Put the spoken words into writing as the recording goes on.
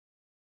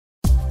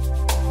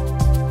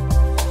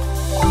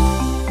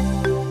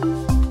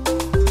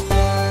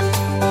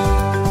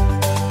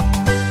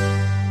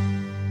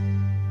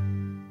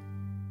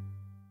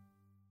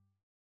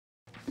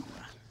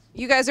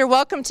You guys are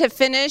welcome to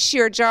finish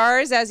your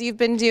jars as you've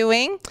been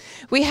doing.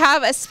 We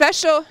have a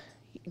special,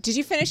 did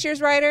you finish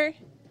yours, Ryder?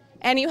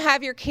 And you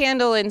have your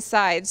candle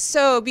inside.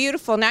 So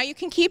beautiful. Now you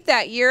can keep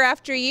that year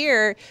after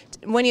year.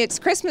 When it's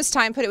Christmas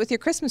time, put it with your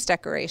Christmas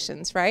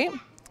decorations, right?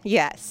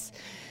 Yes.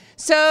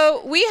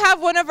 So we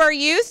have one of our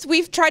youth.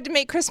 We've tried to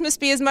make Christmas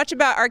be as much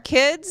about our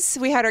kids.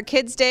 We had our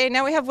Kids Day.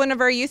 Now we have one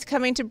of our youth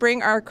coming to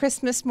bring our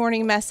Christmas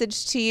morning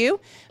message to you.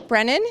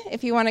 Brennan,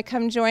 if you want to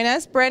come join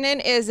us.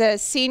 Brennan is a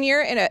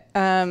senior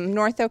at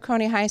North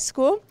Oconee High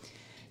School.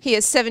 He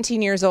is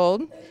 17 years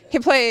old. He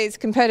plays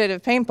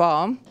competitive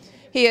paintball.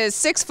 He is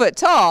 6 foot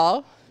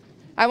tall.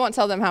 I won't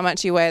tell them how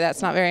much you weigh.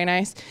 That's not very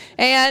nice.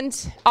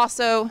 And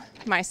also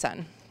my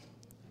son.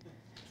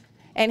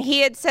 And he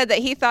had said that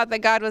he thought that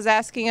God was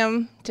asking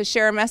him to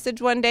share a message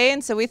one day,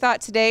 and so we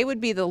thought today would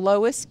be the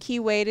lowest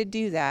key way to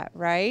do that,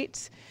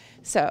 right?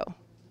 So,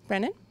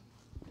 Brennan?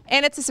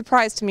 And it's a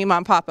surprise to Mima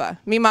and Papa.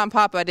 Mima and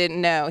Papa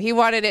didn't know. He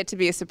wanted it to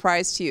be a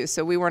surprise to you,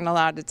 so we weren't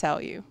allowed to tell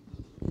you.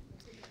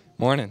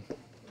 Morning.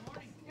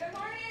 Good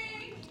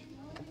morning.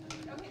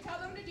 Okay, tell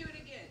them to do it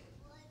again.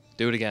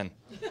 Do it again.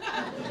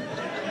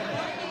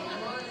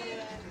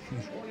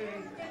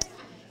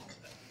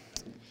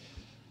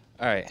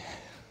 All right.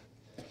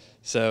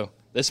 So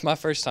this is my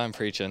first time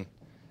preaching,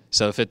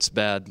 so if it's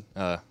bad,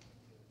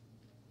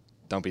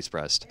 don't be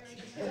surprised.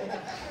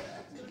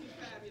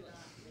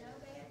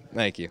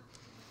 Thank you.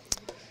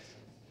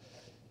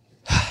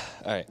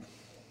 All right.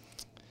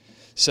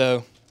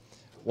 So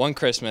one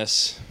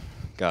Christmas,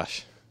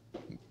 gosh,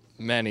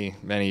 many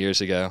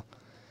years ago,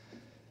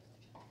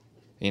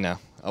 I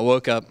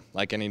woke up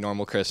like any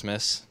normal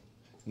Christmas,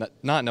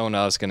 not knowing what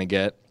I was going to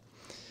get,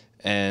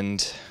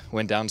 and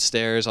went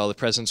downstairs. All the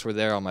presents were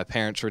there. All my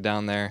parents were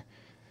down there.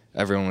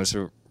 Everyone was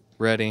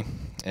ready,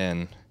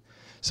 and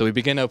so we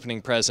begin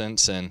opening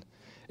presents, and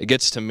it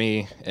gets to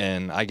me,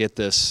 and I get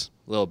this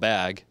little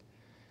bag,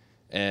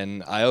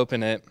 and I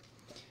open it,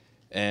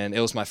 and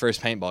it was my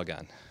first paintball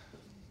gun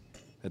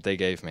that they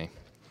gave me.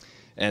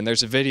 And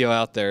there's a video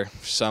out there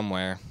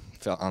somewhere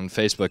on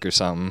Facebook or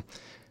something,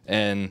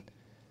 and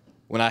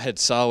when I had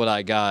saw what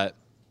I got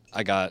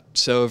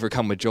so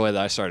overcome with joy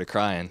that I started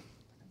crying.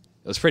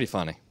 It was pretty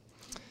funny,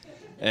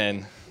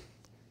 and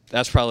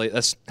that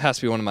has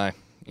to be one of my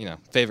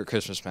favorite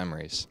Christmas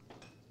memories.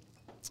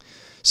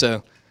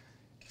 So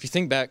if you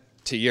think back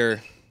to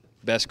your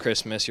best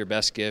Christmas, your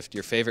best gift,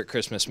 your favorite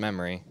Christmas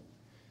memory,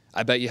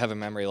 I bet you have a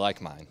memory like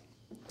mine.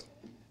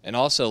 And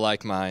also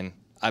like mine,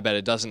 I bet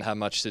it doesn't have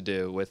much to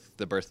do with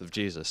the birth of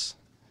Jesus.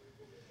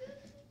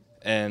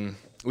 And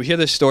we hear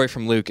this story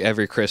from Luke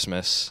every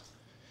Christmas,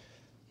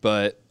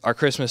 but our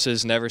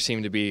Christmases never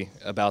seem to be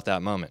about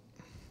that moment.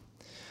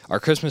 Our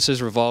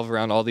Christmases revolve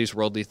around all these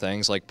worldly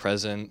things like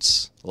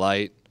presents,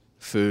 light,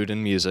 food,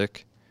 and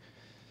music.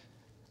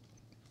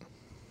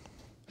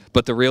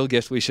 But the real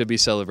gift we should be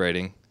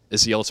celebrating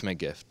is the ultimate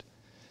gift.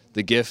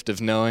 The gift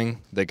of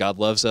knowing that God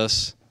loves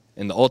us,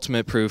 and the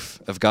ultimate proof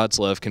of God's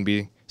love can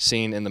be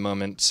seen in the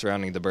moment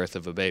surrounding the birth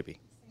of a baby.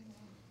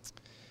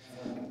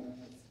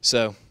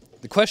 So,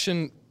 the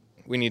question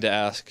we need to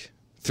ask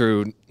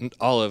through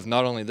all of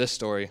not only this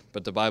story,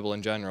 but the Bible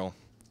in general,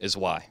 is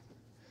why?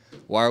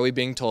 Why are we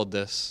being told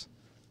this?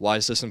 Why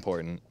is this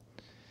important?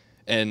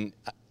 And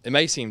it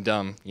may seem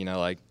dumb,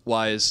 like,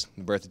 why is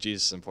the birth of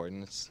Jesus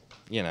important? It's,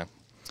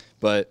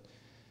 but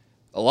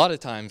a lot of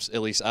times,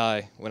 at least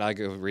when I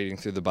go reading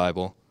through the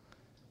Bible,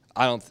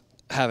 I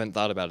haven't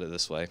thought about it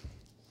this way.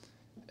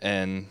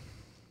 And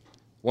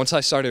once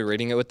I started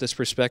reading it with this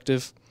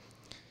perspective,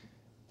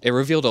 it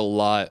revealed a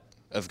lot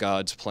of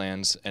God's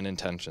plans and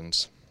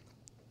intentions.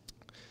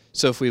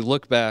 So if we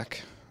look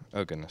back,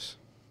 oh goodness.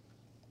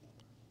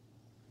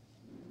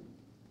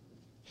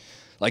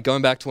 Like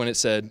going back to when it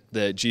said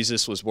that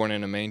Jesus was born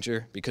in a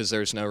manger because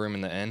there's no room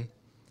in the inn.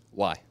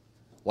 Why?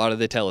 Why did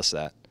they tell us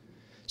that?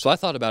 So I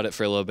thought about it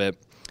for a little bit,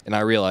 and I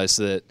realized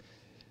that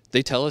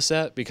they tell us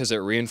that because it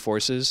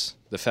reinforces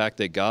the fact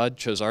that God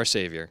chose our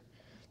Savior,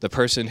 the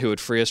person who would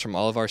free us from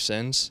all of our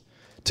sins,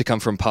 to come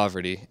from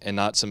poverty and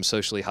not some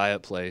socially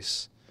high-up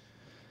place,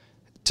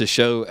 to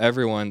show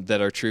everyone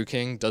that our true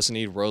King doesn't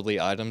need worldly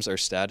items or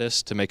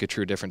status to make a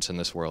true difference in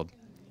this world.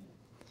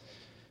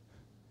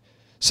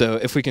 So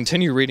if we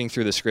continue reading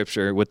through the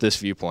scripture with this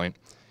viewpoint,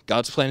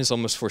 God's plan is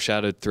almost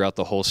foreshadowed throughout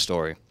the whole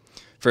story.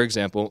 For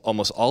example,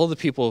 almost all of the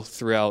people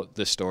throughout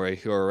this story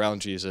who are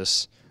around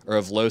Jesus are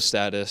of low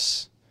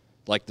status,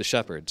 like the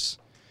shepherds.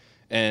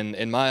 And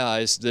in my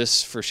eyes,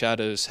 this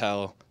foreshadows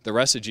how the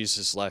rest of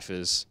Jesus' life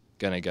is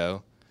going to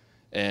go,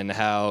 and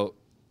how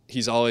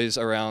he's always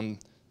around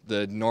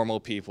the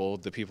normal people,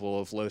 the people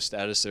of low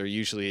status that are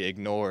usually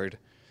ignored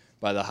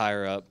by the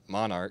higher-up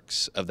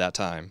monarchs of that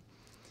time.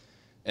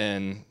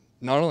 And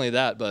not only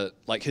that, but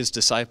like his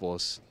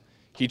disciples,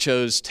 he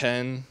chose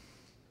 12,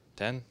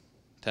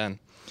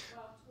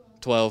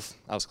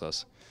 I was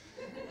close.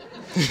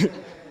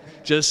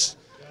 just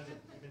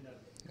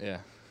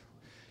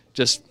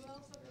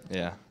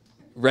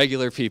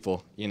regular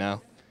people,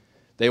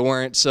 They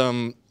weren't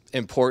some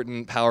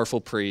important, powerful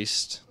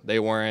priest. They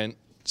weren't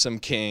some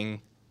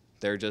king.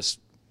 They're just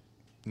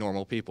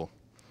normal people.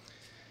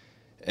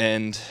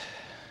 And,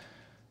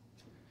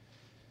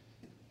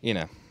 you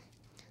know,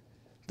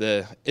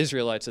 the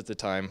Israelites at the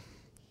time,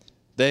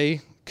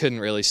 they couldn't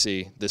really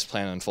see this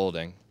plan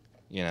unfolding,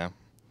 you know,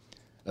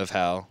 of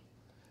how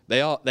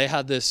they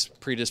had this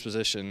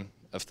predisposition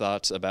of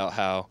thoughts about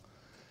how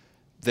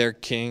their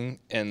king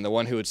and the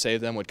one who would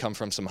save them would come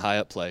from some high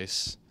up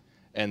place,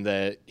 and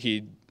that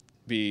he'd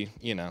be,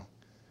 you know,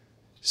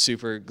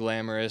 super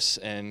glamorous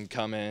and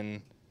come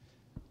in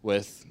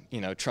with,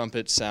 you know,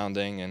 trumpets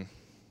sounding,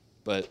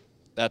 but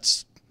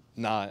that's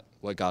not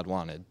what God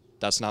wanted.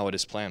 That's not what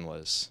his plan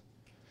was.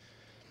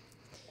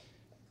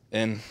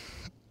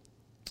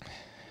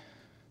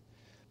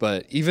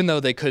 But even though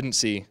they couldn't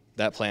see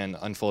that plan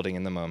unfolding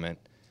in the moment,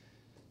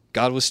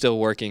 God was still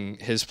working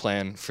his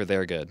plan for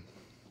their good.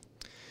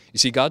 You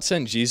see, God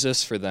sent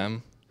Jesus for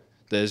them,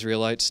 the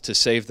Israelites, to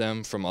save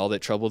them from all that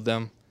troubled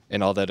them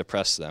and all that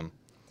oppressed them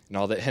and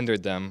all that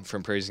hindered them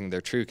from praising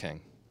their true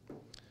king.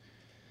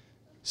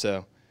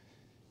 So,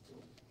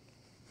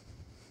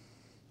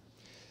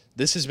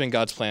 this has been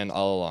God's plan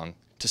all along,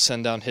 to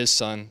send down his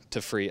son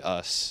to free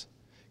us.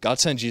 God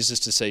sent Jesus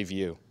to save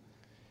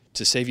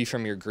you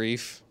from your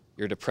grief,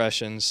 your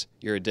depressions,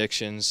 your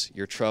addictions,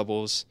 your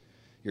troubles,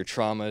 your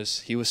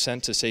traumas. He was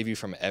sent to save you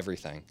from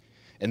everything.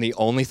 And the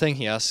only thing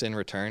he asks in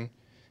return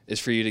is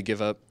for you to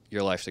give up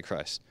your life to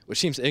Christ, which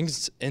seems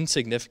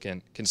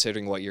insignificant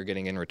considering what you're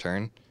getting in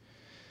return.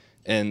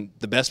 And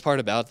the best part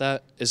about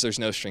that is there's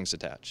no strings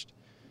attached.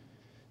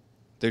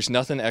 There's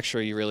nothing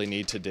extra you really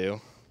need to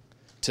do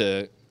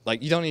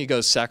you don't need to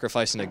go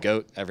sacrificing a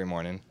goat every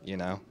morning, you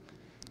know.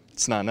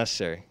 It's not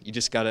necessary. You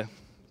just got to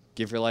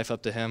give your life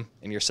up to him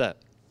and you're set.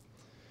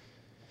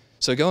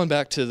 So going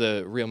back to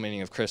the real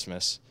meaning of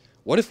Christmas,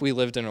 what if we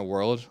lived in a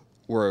world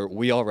where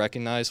we all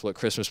recognize what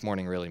Christmas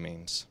morning really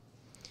means?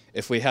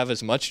 If we have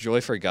as much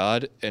joy for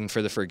God and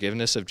for the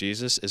forgiveness of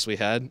Jesus as we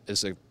had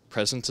as the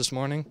present this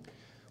morning,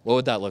 what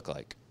would that look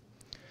like?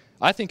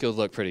 I think it would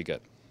look pretty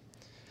good.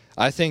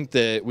 I think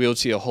that we would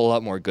see a whole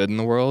lot more good in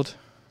the world.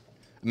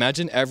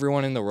 Imagine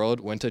everyone in the world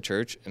went to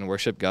church and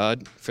worshiped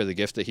God for the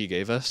gift that he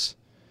gave us.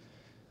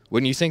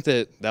 Wouldn't you think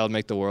that that would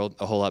make the world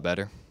a whole lot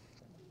better?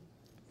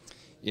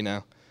 You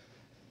know?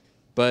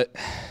 But,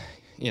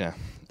 you know,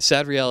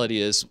 sad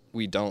reality is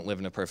we don't live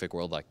in a perfect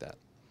world like that.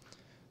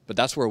 But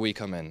that's where we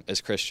come in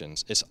as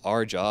Christians. It's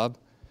our job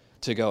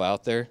to go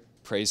out there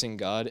praising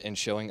God and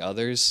showing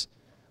others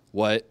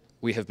what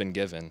we have been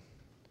given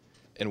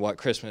and what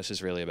Christmas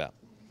is really about.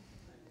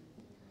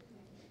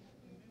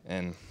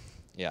 And,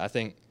 yeah, I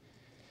think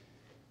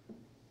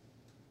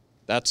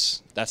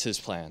that's his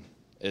plan,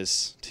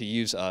 is to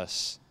use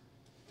us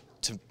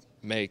to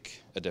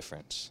make a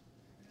difference,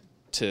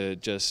 to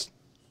just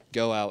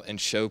go out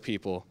and show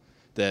people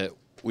that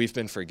we've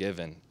been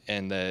forgiven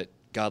and that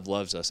God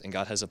loves us and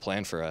God has a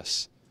plan for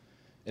us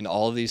and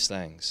all of these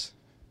things.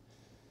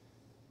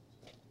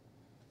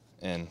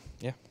 And,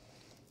 yeah,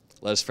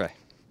 let us pray.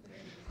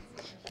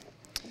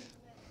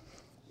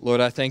 Lord,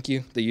 I thank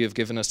you that you have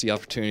given us the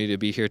opportunity to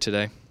be here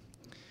today.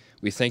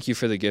 We thank you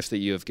for the gift that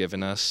you have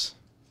given us.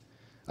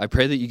 I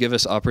pray that you give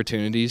us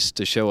opportunities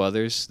to show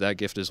others that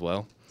gift as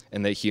well,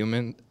 and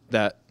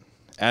that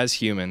as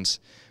humans,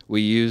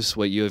 we use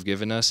what you have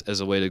given us as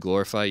a way to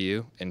glorify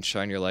you and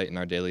shine your light in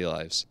our daily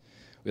lives.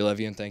 We love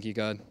you and thank you,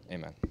 God.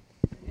 Amen.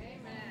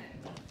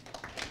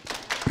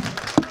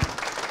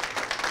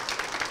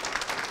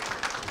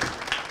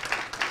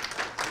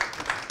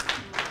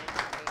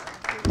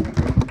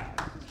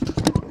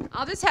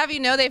 I'll just have you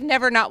know they've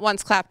never not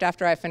once clapped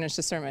after I finish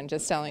the sermon,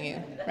 just telling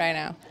you right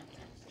now.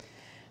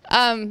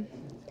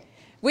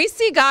 We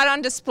see God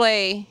on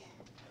display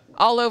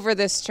all over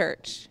this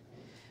church.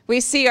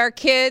 We see our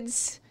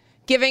kids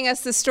giving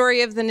us the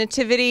story of the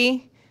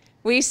Nativity.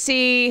 We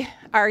see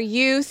our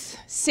youth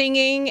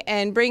singing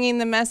and bringing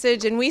the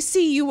message, and we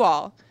see you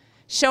all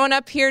showing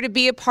up here to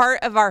be a part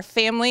of our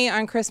family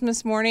on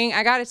Christmas morning.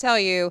 I got to tell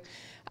you,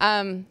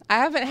 I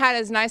haven't had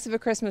as nice of a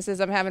Christmas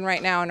as I'm having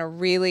right now in a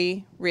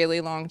really,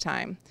 really long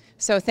time.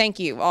 So thank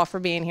you all for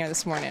being here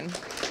this morning.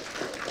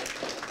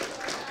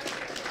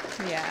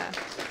 Yeah.